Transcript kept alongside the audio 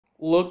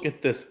Look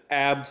at this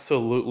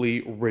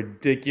absolutely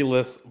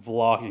ridiculous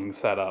vlogging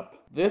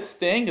setup. This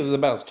thing is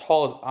about as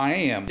tall as I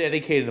am.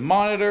 Dedicated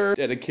monitor,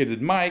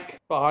 dedicated mic,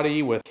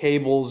 body with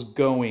cables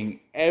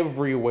going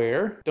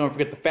everywhere. Don't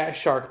forget the Fat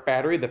Shark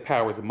battery that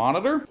powers the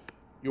monitor.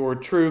 Your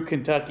true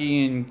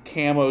Kentuckian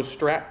camo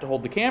strap to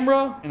hold the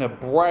camera, and a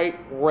bright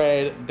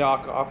red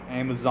knockoff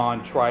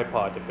Amazon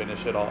tripod to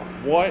finish it off.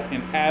 What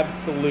an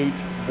absolute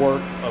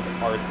work of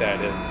art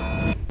that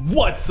is.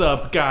 What's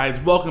up, guys?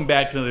 Welcome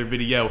back to another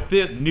video.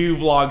 This new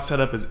vlog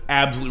setup is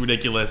absolutely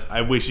ridiculous.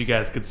 I wish you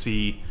guys could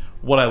see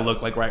what I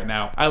look like right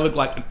now. I look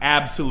like an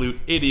absolute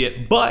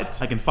idiot, but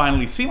I can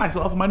finally see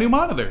myself in my new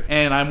monitor.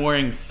 And I'm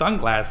wearing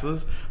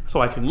sunglasses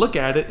so I can look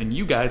at it and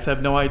you guys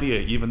have no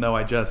idea, even though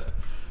I just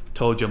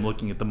told you I'm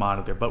looking at the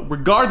monitor. But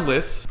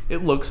regardless,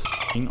 it looks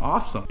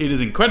awesome. It is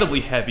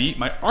incredibly heavy.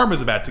 My arm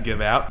is about to give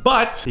out,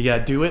 but you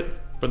gotta do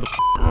it for the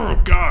oh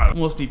god. I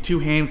almost need two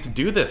hands to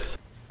do this.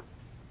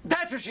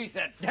 That's what she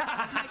said.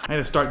 I had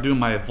to start doing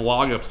my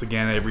vlog ups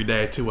again every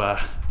day to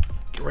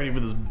get ready for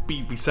this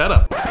beefy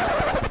setup.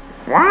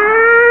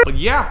 But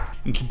yeah,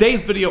 in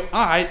today's video,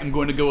 I am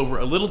going to go over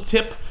a little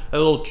tip, a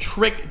little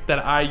trick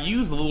that I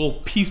use, a little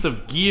piece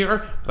of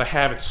gear that I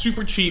have. It's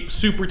super cheap,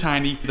 super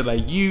tiny, that I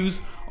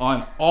use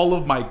on all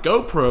of my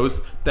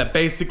GoPros that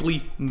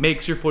basically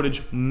makes your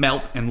footage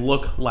melt and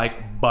look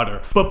like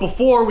butter. But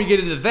before we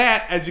get into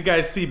that, as you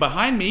guys see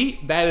behind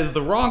me, that is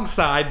the wrong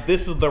side.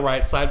 This is the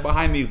right side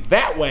behind me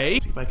that way.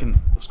 Let's see if I can,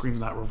 the screen's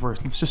not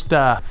reversed. It's just,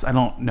 I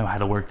don't know how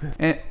to work this.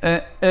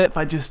 If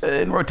I just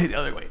rotate the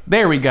other way.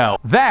 There we go.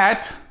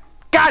 That,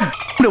 God,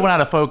 it went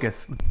out of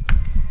focus.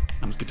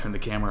 I'm just gonna turn the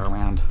camera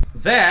around.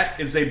 That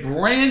is a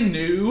brand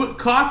new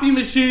coffee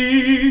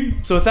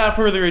machine. So without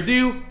further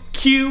ado,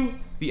 cue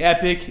the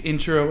epic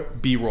intro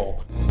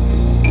B-roll.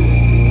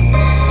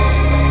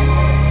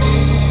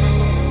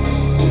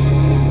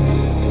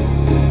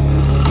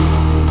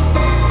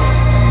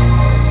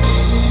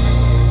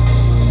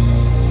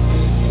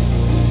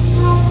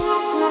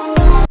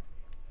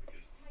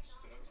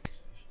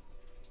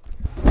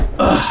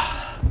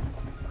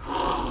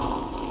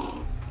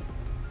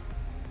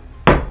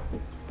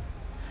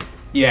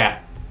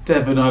 Yeah,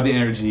 definitely don't have the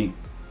energy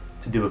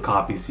to do a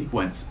copy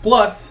sequence.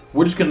 Plus,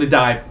 we're just gonna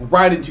dive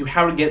right into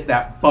how to get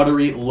that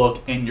buttery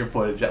look in your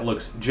footage that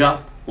looks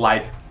just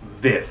like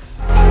this.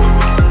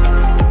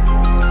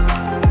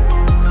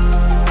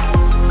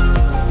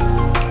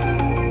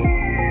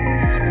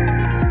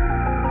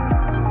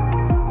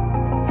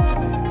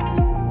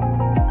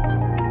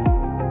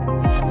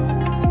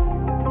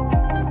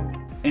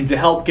 And to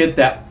help get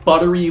that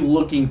buttery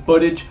looking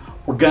footage,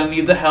 we're gonna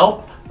need the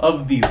help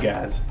of these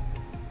guys.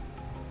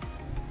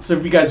 So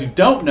for you guys who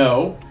don't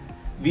know,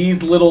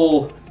 these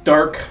little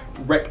dark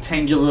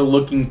rectangular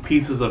looking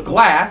pieces of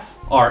glass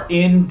are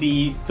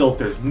ND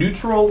filters,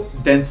 neutral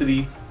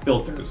density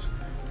filters.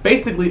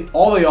 Basically,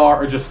 all they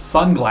are just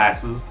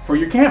sunglasses for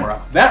your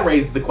camera. That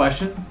raises the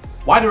question,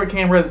 why do our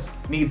cameras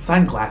need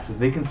sunglasses?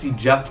 They can see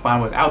just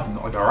fine without them.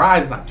 Like our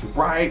eyes not too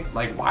bright.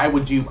 Like why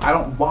would you,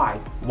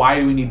 why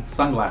do we need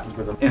sunglasses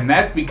for them? And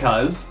that's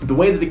because the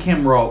way that the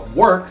camera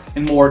works,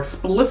 and more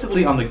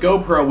explicitly on the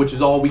GoPro, which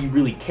is all we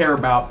really care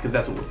about because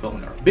that's what we're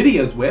filming our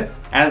videos with,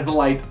 as the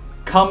light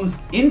comes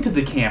into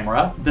the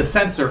camera, the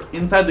sensor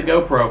inside the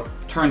GoPro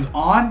turns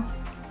on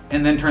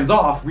and then turns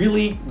off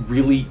really,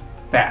 really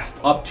fast.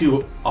 Up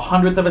to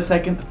 100th of a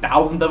second,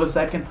 1,000th of a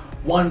second,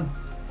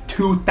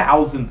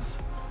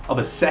 1/2000th of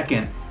a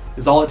second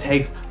is all it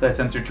takes for that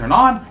sensor to turn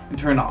on and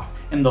turn off.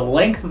 And the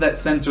length that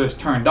sensor is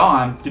turned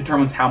on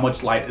determines how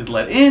much light is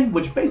let in,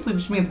 which basically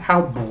just means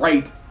how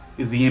bright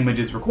is the image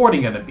it's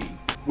recording gonna be.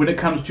 When it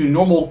comes to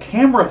normal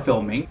camera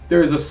filming,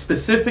 there is a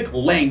specific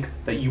length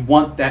that you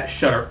want that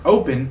shutter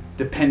open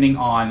depending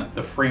on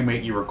the frame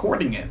rate you're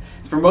recording in.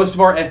 So for most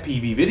of our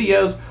FPV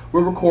videos,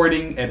 we're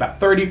recording at about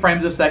 30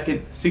 frames a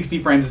second, 60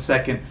 frames a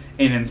second,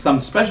 and in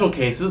some special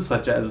cases,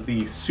 such as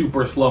the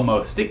super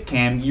slow-mo stick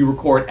cam, you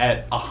record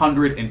at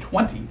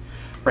 120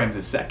 frames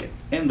a second.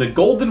 And the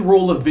golden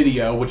rule of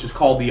video, which is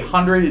called the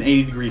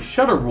 180-degree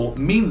shutter rule,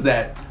 means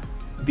that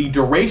the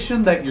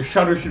duration that your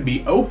shutter should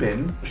be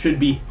open should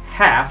be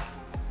half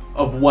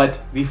of what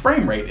the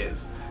frame rate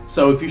is.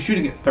 So if you're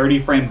shooting at 30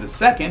 frames a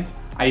second,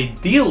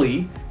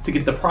 ideally, to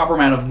get the proper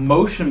amount of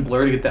motion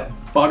blur, to get that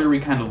buttery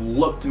kind of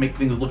look, to make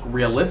things look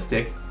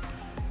realistic,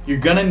 you're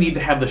gonna need to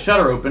have the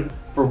shutter open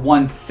for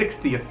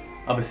 1/60th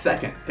of a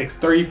second. It takes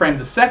 30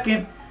 frames a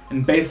second,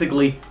 and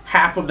basically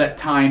half of that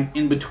time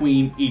in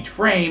between each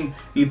frame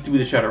needs to be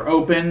the shutter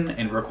open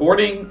and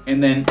recording,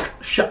 and then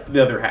shut for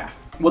the other half.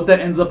 What that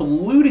ends up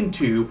alluding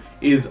to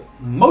is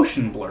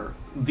motion blur.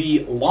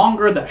 The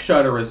longer that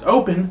shutter is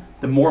open,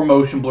 the more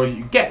motion blur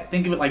you get.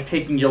 Think of it like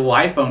taking your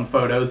iPhone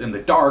photos in the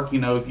dark. You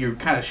know, if you're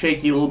kind of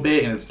shaky a little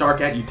bit and it's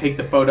dark out, you take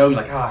the photo, you're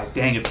like, ah,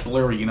 dang, it's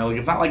blurry. You know, like,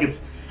 it's not like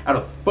it's out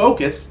of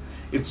focus,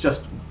 it's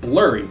just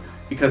blurry.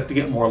 Because to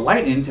get more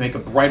light in, to make a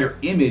brighter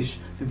image,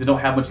 since you don't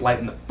have much light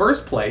in the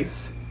first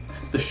place,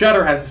 the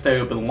shutter has to stay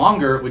open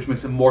longer, which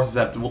makes it more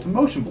susceptible to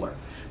motion blur.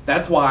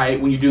 That's why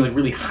when you're doing like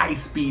really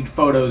high-speed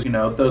photos, you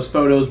know, those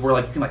photos where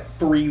like you can like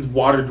freeze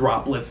water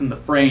droplets in the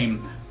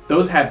frame,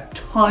 those have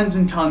tons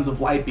and tons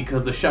of light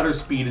because the shutter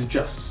speed is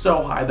just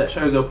so high. That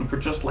shutter's open for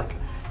just like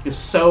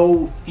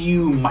so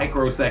few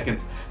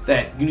microseconds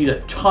that you need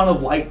a ton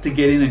of light to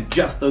get in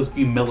just those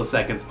few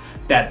milliseconds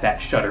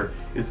that shutter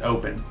is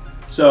open.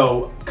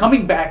 So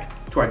coming back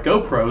to our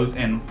GoPros,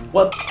 and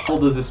what the hell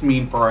does this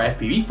mean for our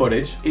FPV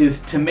footage,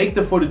 is to make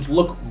the footage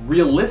look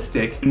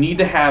realistic, we need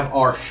to have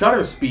our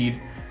shutter speed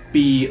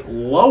be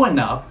low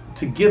enough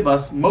to give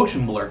us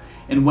motion blur.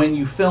 And when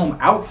you film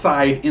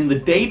outside in the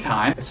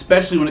daytime,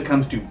 especially when it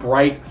comes to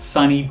bright,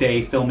 sunny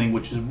day filming,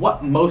 which is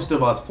what most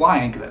of us fly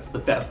in because that's the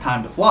best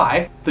time to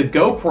fly, the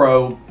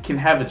GoPro can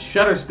have its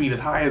shutter speed as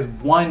high as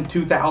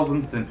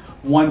 1/2000th and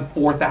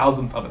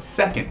 1/4000th of a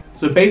second.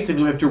 So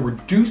basically we have to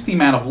reduce the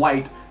amount of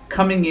light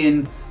coming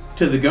in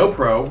to the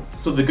GoPro,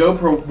 so the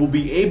GoPro will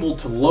be able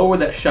to lower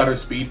that shutter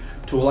speed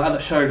to allow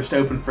that shutter to stay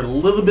open for a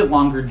little bit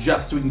longer,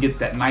 just so we can get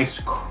that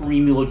nice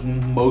creamy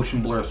looking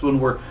motion blur. So when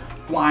we're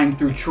flying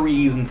through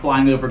trees and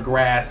flying over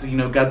grass, you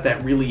know, got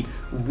that really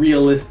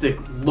realistic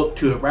look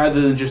to it,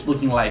 rather than just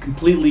looking like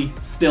completely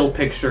still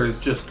pictures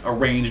just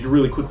arranged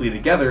really quickly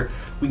together.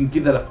 We can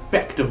give that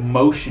effect of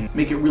motion,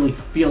 make it really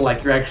feel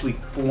like you're actually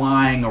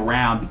flying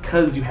around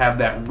because you have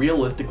that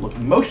realistic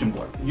looking motion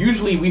blur.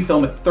 Usually we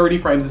film at 30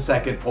 frames a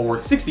second or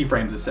 60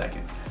 frames a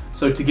second.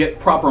 So to get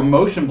proper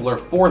motion blur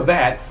for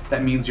that,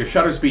 that means your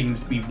shutter speed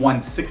needs to be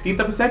 1/60th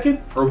of a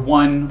second or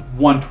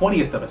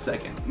 1/120th of a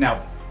second.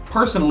 Now,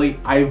 personally,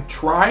 I've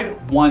tried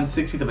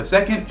 1/60th of a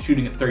second,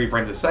 shooting at 30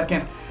 frames a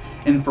second,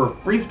 and for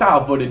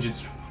freestyle footage,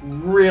 it's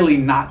really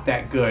not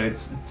that good.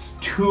 It's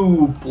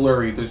too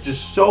blurry. There's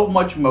just so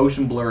much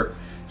motion blur,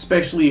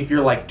 especially if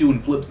you're like doing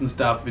flips and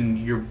stuff and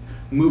you're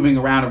moving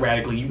around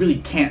erratically. You really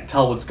can't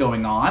tell what's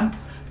going on.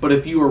 But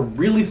if you are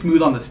really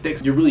smooth on the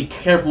sticks, you're really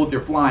careful with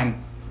your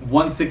flying,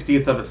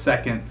 1/60th of a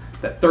second,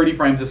 that 30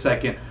 frames a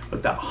second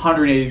with that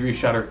 180-degree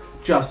shutter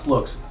just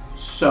looks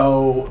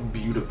so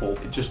beautiful.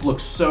 It just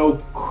looks so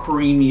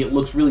creamy. It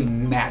looks really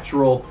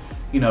natural.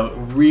 You know, it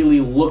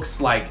really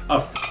looks like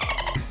a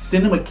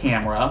cinema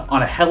camera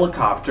on a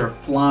helicopter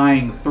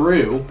flying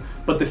through.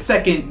 But the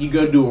second you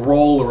go do a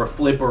roll or a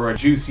flip or a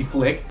juicy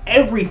flick,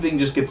 everything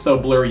just gets so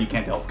blurry you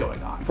can't tell what's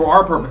going on. For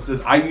our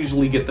purposes, I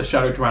usually get the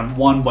shutter to around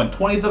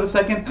 1/120th of a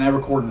second, and I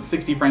record in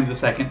 60 frames a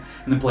second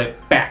and then play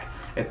it back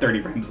at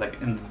 30 frames a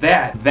second. And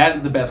that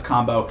is the best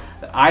combo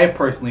that I have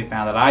personally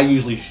found that I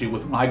usually shoot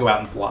with when I go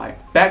out and fly.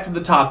 Back to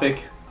the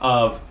topic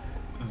of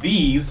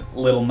these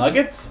little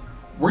nuggets,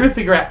 we're gonna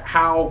figure out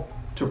how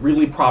to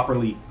really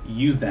properly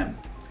use them.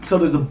 So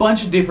there's a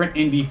bunch of different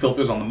ND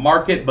filters on the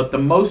market, but the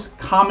most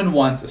common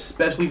ones,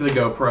 especially for the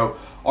GoPro,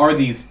 are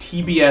these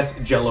TBS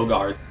jello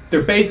guards.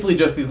 They're basically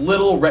just these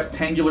little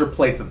rectangular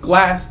plates of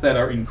glass that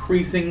are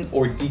increasing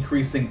or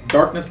decreasing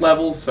darkness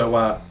levels.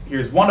 So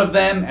here's one of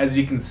them. As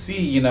you can see,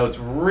 you know, it's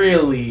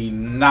really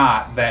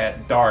not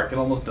that dark. It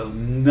almost does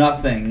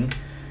nothing,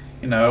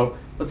 you know.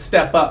 Let's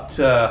step up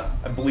to,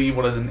 I believe,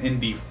 what is an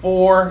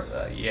ND4.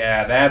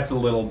 Yeah, that's a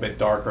little bit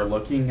darker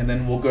looking. And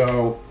then we'll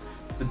go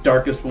to the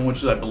darkest one, which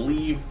is, I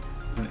believe,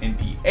 is an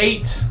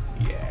ND8.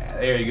 Yeah,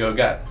 there you go.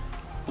 Got,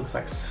 looks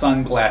like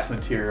sunglass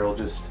material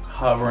just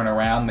hovering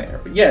around there.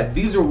 But yeah,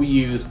 these are what we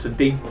use to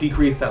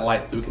decrease that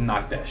light so we can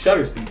knock that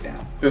shutter speed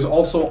down. There's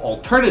also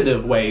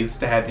alternative ways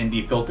to have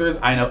ND filters.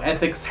 I know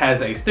Ethics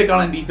has a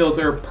stick-on ND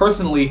filter.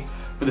 Personally,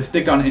 for the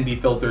stick-on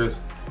ND filters,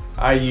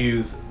 I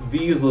use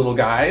these little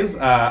guys.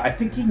 I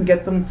think you can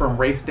get them from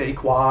Race Day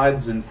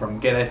Quads and from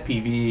Get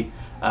FPV.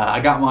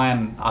 I got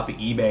mine off of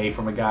eBay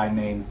from a guy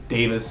named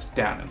Davis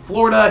down in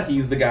Florida.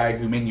 He's the guy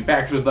who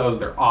manufactures those.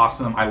 They're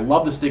awesome. I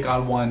love the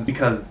stick-on ones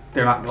because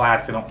they're not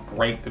glass, they don't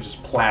break, they're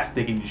just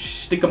plastic, and you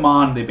stick them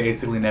on, they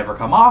basically never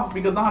come off,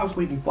 because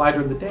honestly, if you fly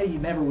during the day, you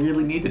never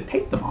really need to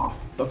take them off.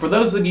 But for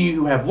those of you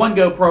who have one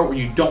GoPro or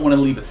you don't want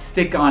to leave a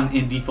stick-on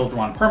ND filter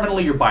on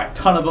permanently, or buy a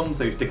ton of them,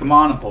 so you stick them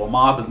on and pull them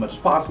off as much as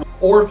possible.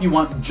 Or if you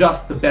want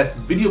just the best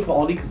video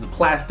quality, because the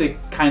plastic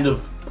kind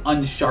of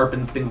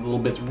unsharpens things a little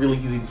bit, it's really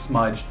easy to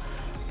smudge,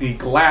 the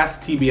glass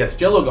TBS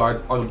jello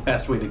guards are the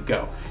best way to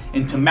go.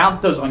 And to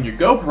mount those on your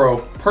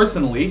GoPro,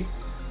 personally,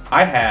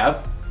 I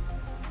have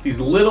these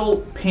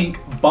little pink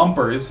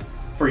bumpers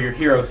for your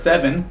Hero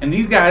 7, and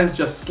these guys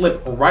just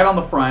slip right on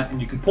the front,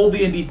 and you can pull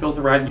the ND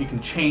filter out and you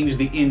can change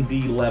the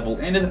ND level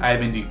in it. I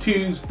have ND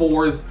 2s,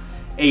 4s,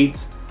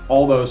 8s,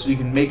 all those, so you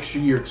can make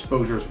sure your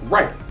exposure is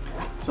right.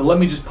 So let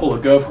me just pull a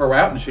GoPro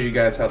out and show you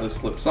guys how this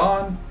slips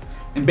on.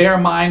 And bear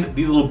in mind,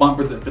 these little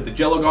bumpers that fit the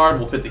jello guard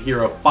will fit the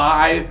Hero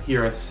 5,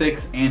 Hero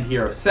 6, and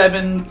Hero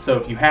 7. So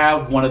if you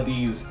have one of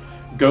these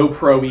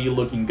GoPro-y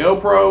looking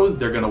GoPros,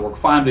 they're gonna work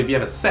fine. But if you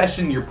have a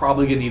Session, you're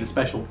probably gonna need a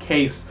special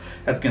case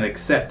that's gonna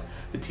accept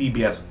the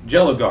TBS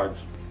jello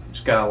guards.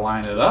 Just gotta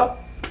line it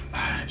up.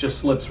 It just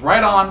slips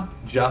right on,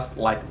 just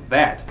like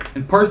that.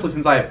 And personally,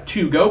 since I have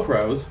two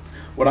GoPros,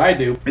 what I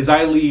do is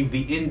I leave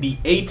the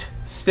ND8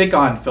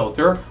 stick-on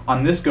filter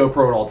on this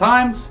GoPro at all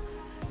times,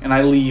 and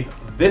I leave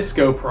this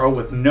GoPro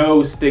with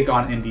no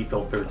stick-on ND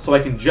filter. So I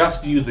can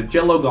just use the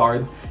Jello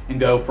guards and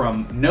go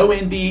from no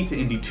ND to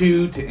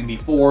ND2 to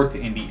ND4 to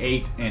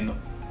ND8 in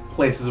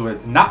places where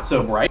it's not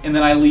so bright. And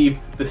then I leave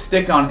the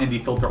stick-on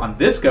ND filter on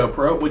this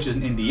GoPro, which is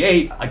an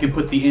ND8. I can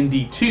put the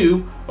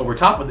ND2 over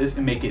top of this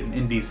and make it an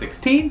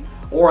ND16,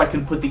 or I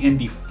can put the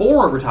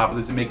ND4 over top of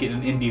this and make it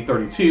an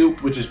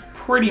ND32, which is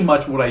pretty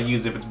much what I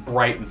use if it's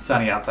bright and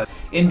sunny outside.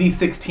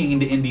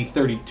 ND16 to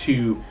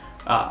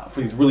ND32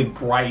 for these really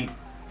bright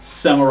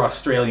summer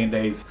Australian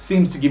days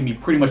seems to give me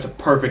pretty much the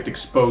perfect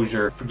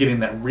exposure for getting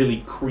that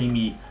really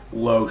creamy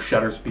low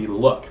shutter speed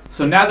look.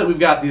 So now that we've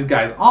got these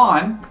guys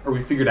on, or we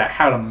figured out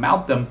how to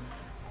mount them,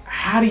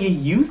 how do you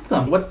use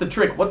them? What's the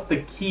trick? What's the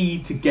key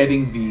to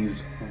getting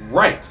these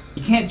right?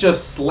 You can't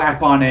just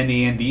slap on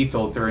any ND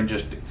filter and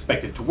just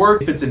expect it to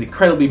work. If it's an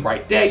incredibly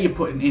bright day, you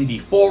put an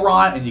ND4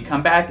 on and you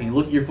come back and you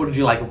look at your footage,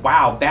 you're like,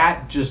 wow,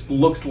 that just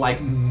looks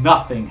like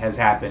nothing has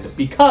happened,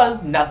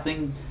 because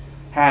nothing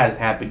has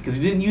happened, because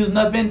you didn't use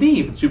enough ND.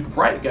 If it's super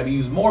bright, you gotta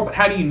use more, but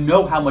how do you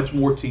know how much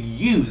more to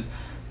use?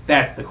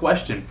 That's the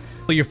question.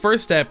 So your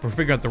first step for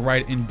figuring out the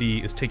right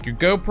ND is take your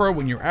GoPro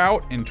when you're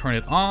out and turn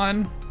it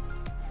on.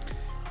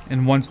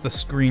 And once the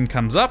screen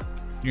comes up,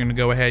 you're gonna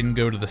go ahead and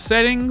go to the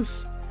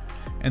settings,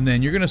 and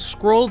then you're gonna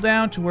scroll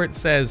down to where it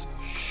says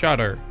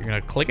shutter. You're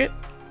gonna click it,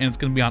 and it's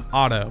gonna be on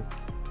auto.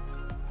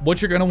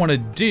 What you're gonna wanna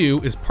do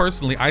is,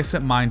 personally, I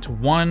set mine to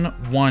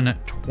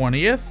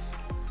 1/120th.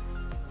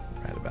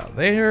 Right about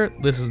there.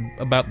 This is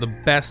about the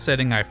best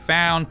setting I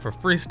found for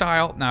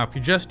freestyle. Now, if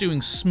you're just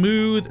doing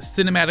smooth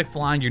cinematic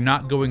flying, you're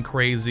not going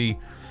crazy,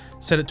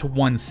 set it to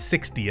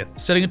 1/60th.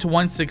 Setting it to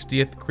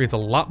 1/60th creates a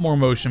lot more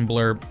motion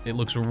blur. It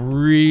looks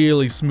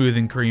really smooth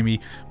and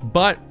creamy,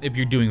 but if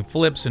you're doing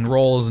flips and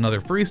rolls and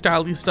other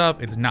freestyle-y stuff,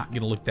 it's not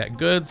gonna look that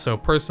good. So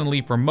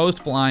personally, for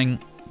most flying,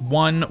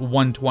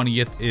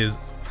 1/120th is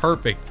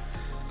perfect.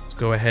 Let's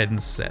go ahead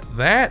and set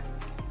that,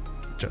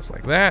 just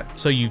like that.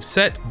 So you've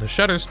set the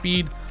shutter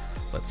speed.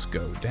 Let's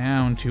go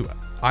down to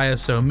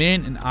ISO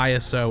min and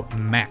ISO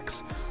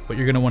max. What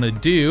you're gonna wanna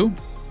do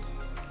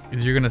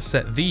is you're gonna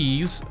set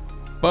these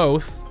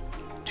both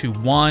to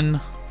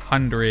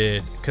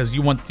 100, because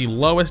you want the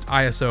lowest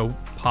ISO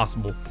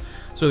possible.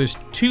 So there's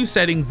two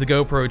settings the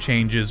GoPro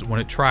changes when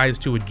it tries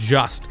to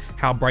adjust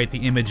how bright the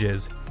image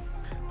is.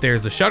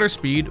 There's the shutter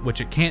speed, which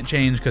it can't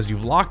change because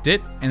you've locked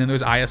it, and then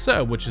there's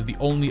ISO, which is the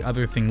only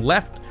other thing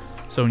left.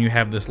 So when you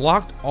have this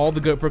locked, all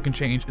the GoPro can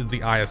change is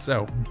the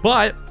ISO.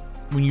 But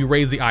when you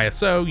raise the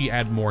ISO, you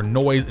add more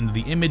noise into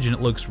the image and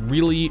it looks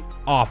really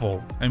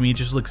awful. I mean, it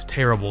just looks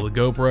terrible. The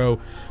GoPro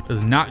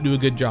does not do a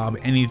good job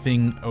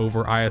anything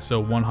over ISO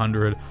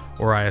 100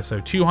 or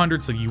ISO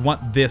 200, so you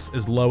want this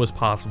as low as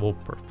possible,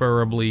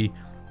 preferably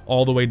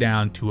all the way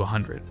down to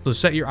 100. So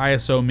set your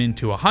ISO min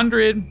to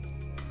 100,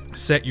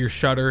 set your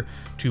shutter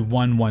to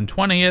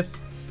 1/120th,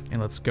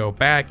 and let's go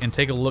back and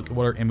take a look at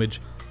what our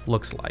image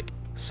looks like.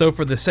 So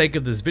for the sake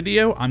of this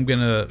video, I'm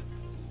gonna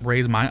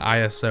raise my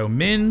ISO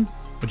min,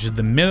 which is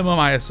the minimum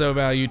ISO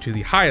value, to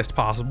the highest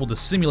possible to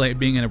simulate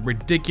being in a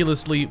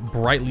ridiculously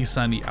brightly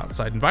sunny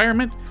outside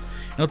environment.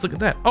 And let's look at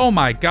that. Oh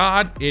my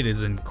God, it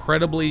is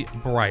incredibly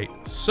bright.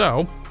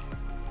 So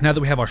now that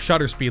we have our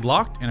shutter speed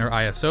locked and our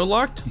ISO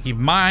locked, keep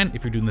in mind,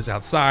 if you're doing this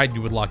outside,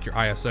 you would lock your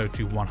ISO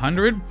to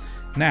 100.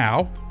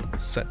 Now,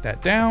 let's set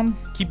that down.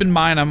 Keep in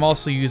mind, I'm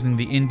also using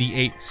the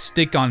ND8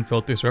 stick-on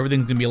filter, so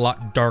everything's gonna be a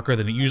lot darker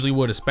than it usually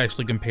would,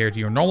 especially compared to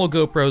your normal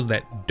GoPros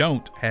that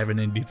don't have an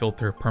ND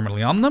filter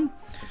permanently on them.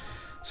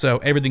 So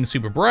everything's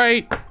super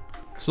bright.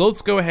 So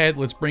let's go ahead,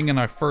 let's bring in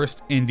our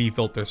first ND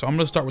filter. So I'm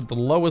gonna start with the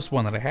lowest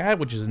one that I have,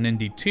 which is an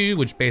ND2,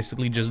 which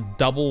basically just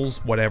doubles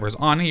whatever's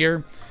on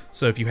here.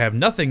 So if you have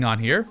nothing on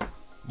here,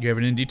 you have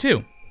an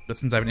ND2. But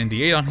since I have an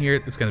ND8 on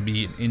here, it's gonna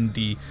be an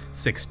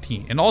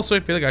ND16. And also, I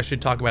feel like I should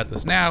talk about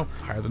this now.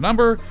 The higher the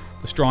number,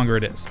 the stronger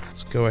it is.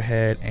 Let's go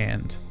ahead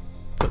and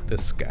put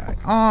this guy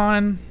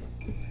on,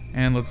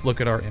 and let's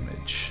look at our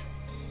image.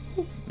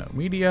 Ooh, no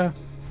media.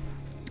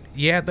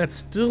 Yeah, that's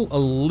still a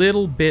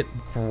little bit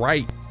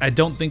bright. I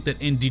don't think that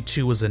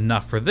ND2 was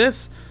enough for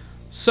this.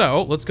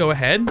 So let's go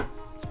ahead,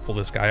 let's pull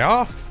this guy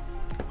off.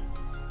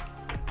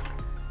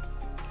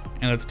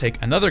 And let's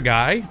take another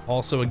guy.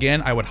 Also,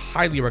 again, I would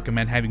highly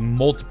recommend having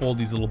multiple of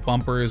these little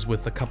bumpers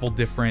with a couple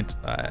different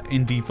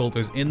ND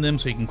filters in them,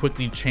 so you can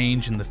quickly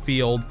change in the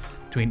field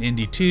between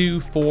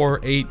ND2, 4,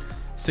 8,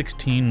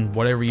 16,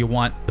 whatever you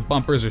want. The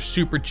bumpers are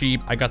super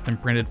cheap. I got them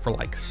printed for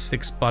like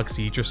 $6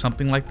 each or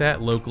something like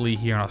that locally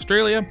here in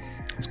Australia.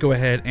 Let's go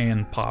ahead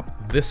and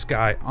pop this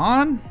guy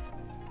on.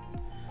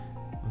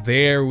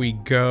 There we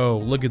go.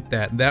 Look at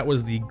that. That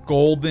was the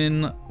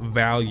golden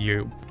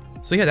value.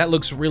 So yeah, that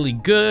looks really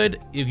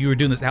good. If you were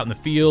doing this out in the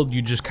field,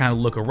 you just kind of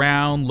look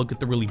around, look at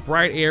the really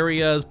bright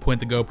areas, point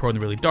the GoPro in the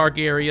really dark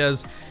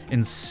areas,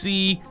 and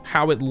see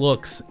how it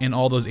looks in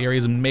all those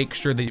areas, and make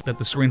sure that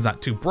the screen's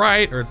not too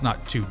bright or it's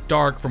not too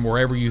dark from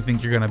wherever you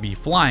think you're gonna be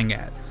flying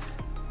at.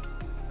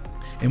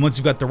 And once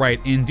you've got the right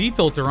ND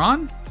filter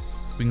on,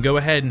 we can go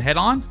ahead and head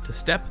on to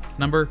step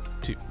number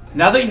 2.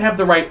 Now that you have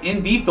the right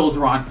ND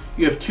filter on,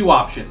 you have two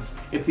options.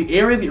 If the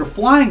area that you're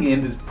flying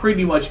in is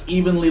pretty much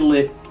evenly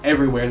lit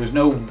everywhere, there's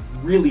no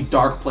really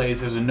dark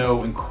places and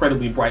no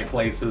incredibly bright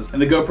places, and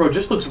the GoPro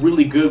just looks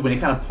really good when you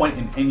kind of point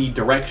in any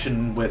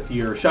direction with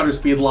your shutter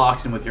speed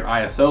locked and with your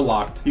ISO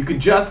locked, you could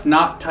just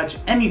not touch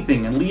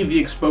anything and leave the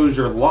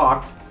exposure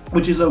locked,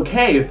 which is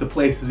okay if the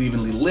place is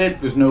evenly lit.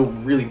 There's no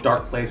really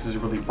dark places or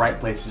really bright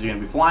places you're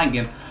gonna be flying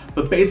in.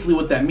 But basically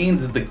what that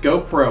means is the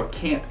GoPro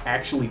can't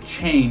actually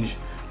change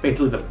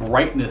basically the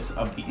brightness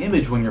of the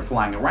image when you're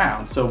flying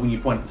around. So when you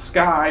point at the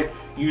sky,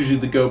 usually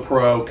the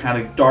GoPro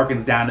kind of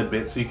darkens down a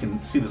bit so you can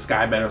see the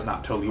sky better, it's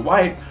not totally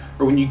white.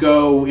 Or when you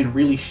go in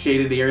really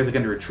shaded areas like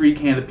under a tree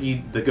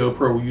canopy, the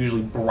GoPro will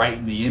usually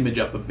brighten the image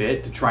up a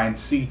bit to try and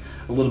see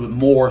a little bit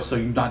more so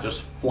you're not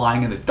just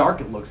flying in the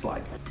dark, it looks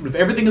like. But if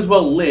everything is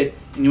well lit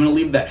and you want to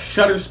leave that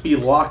shutter speed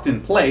locked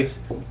in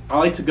place, I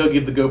like to go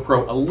give the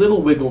GoPro a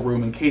little wiggle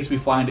room in case we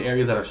fly into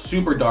areas that are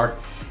super dark.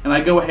 And I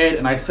go ahead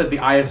and I set the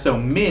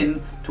ISO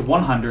min to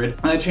 100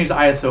 and I change the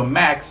ISO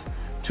max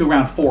to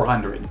around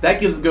 400. That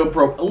gives the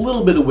GoPro a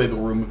little bit of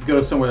wiggle room. If you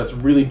go somewhere that's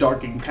really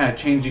dark, you can kind of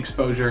change the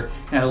exposure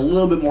and add a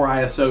little bit more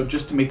ISO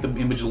just to make the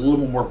image a little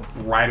bit more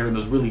brighter in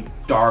those really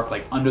dark,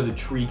 like under the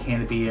tree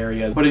canopy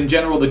areas. But in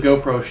general, the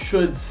GoPro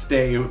should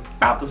stay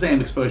about the same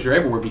exposure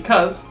everywhere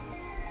because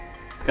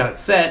I've got it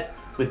set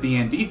with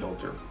the ND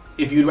filter.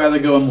 If you'd rather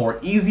go a more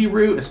easy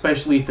route,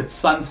 especially if it's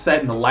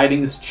sunset and the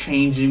lighting is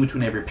changing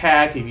between every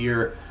pack, if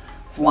you're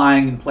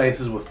flying in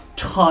places with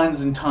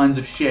tons and tons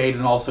of shade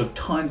and also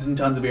tons and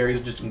tons of areas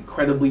of just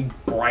incredibly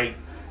bright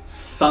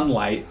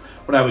sunlight,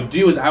 what I would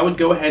do is I would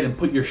go ahead and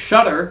put your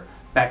shutter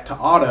back to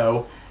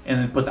auto and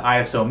then put the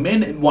ISO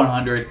min at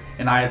 100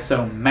 and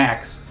ISO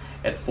max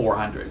at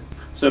 400.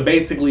 So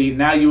basically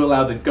now you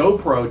allow the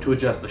GoPro to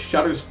adjust the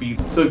shutter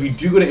speed. So if you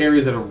do go to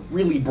areas that are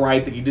really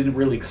bright that you didn't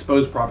really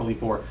expose properly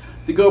for,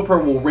 the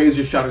GoPro will raise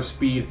your shutter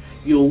speed.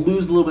 You'll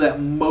lose a little bit of that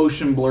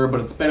motion blur,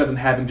 but it's better than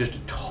having just a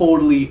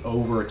totally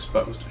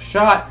overexposed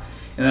shot.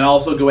 And then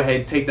also go ahead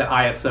and take that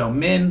ISO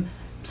min,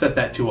 set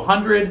that to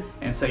 100,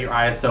 and set your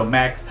ISO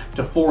max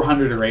to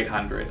 400 or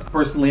 800.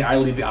 Personally, I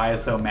leave the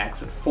ISO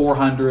max at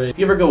 400. If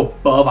you ever go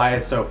above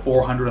ISO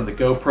 400 on the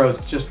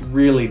GoPros, it just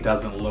really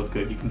doesn't look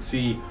good. You can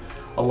see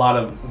a lot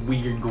of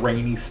weird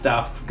grainy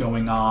stuff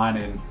going on,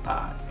 and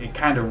it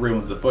kind of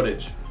ruins the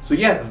footage. So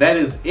yeah, that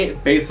is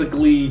it.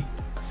 Basically,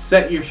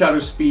 set your shutter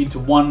speed to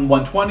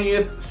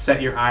 1/120th,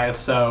 set your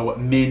ISO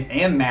min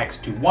and max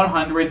to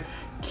 100,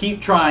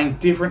 keep trying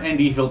different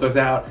ND filters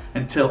out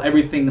until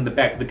everything in the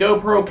back of the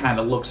GoPro kind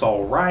of looks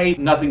all right.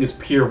 Nothing is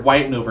pure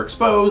white and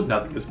overexposed,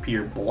 nothing is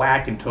pure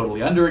black and totally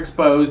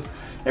underexposed.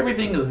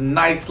 Everything is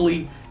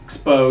nicely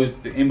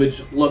exposed. The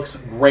image looks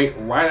great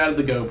right out of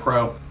the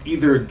GoPro.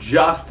 Either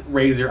just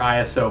raise your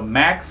ISO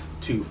max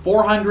to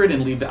 400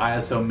 and leave the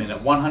ISO min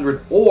at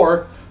 100,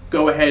 or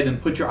go ahead and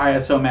put your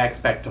ISO max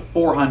back to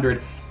 400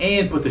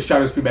 and put the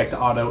shutter speed back to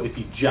auto if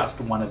you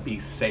just want to be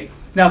safe.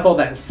 Now with all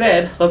that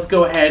said, let's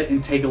go ahead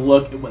and take a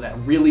look at what that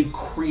really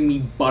creamy,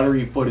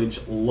 buttery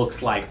footage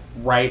looks like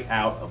right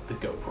out of the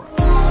GoPro.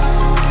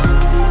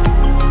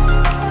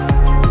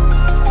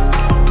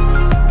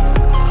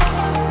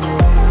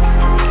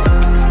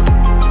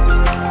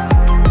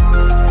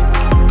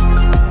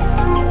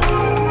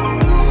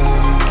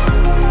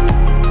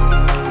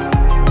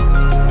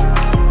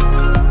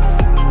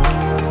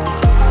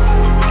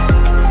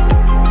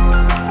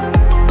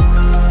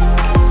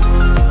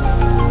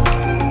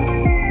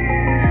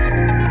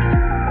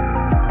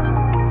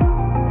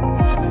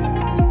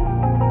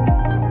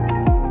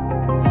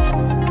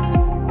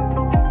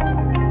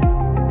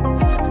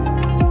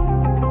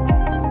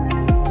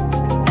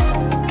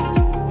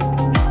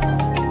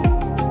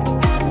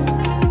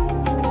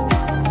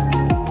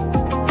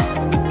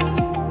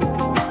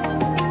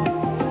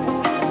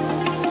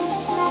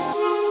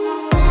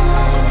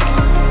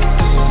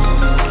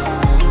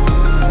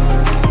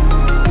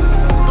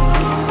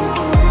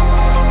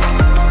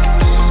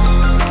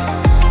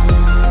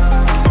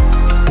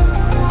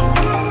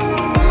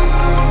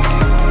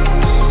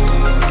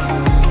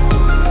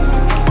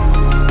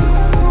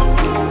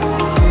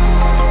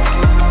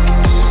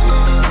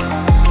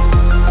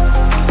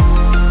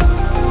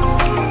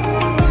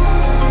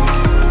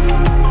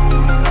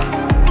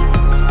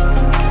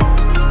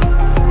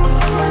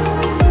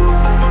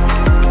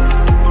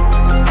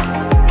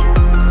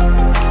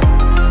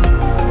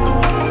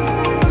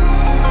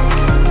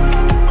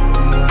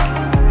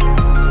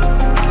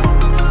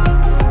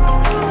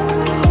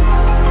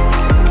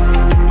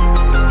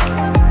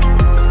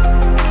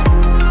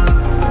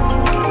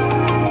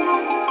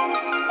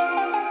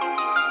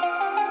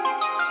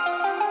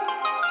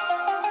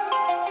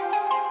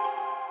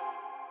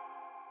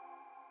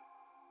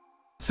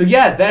 So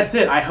yeah, that's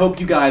it. I hope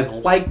you guys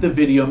liked the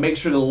video. Make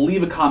sure to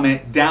leave a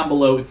comment down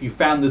below if you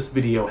found this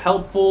video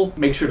helpful.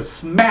 Make sure to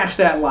smash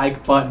that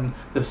like button,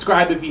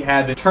 subscribe if you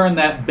haven't, turn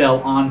that bell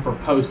on for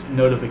post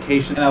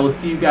notification, and I will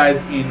see you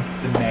guys in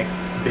the next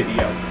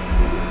video.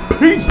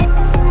 Peace!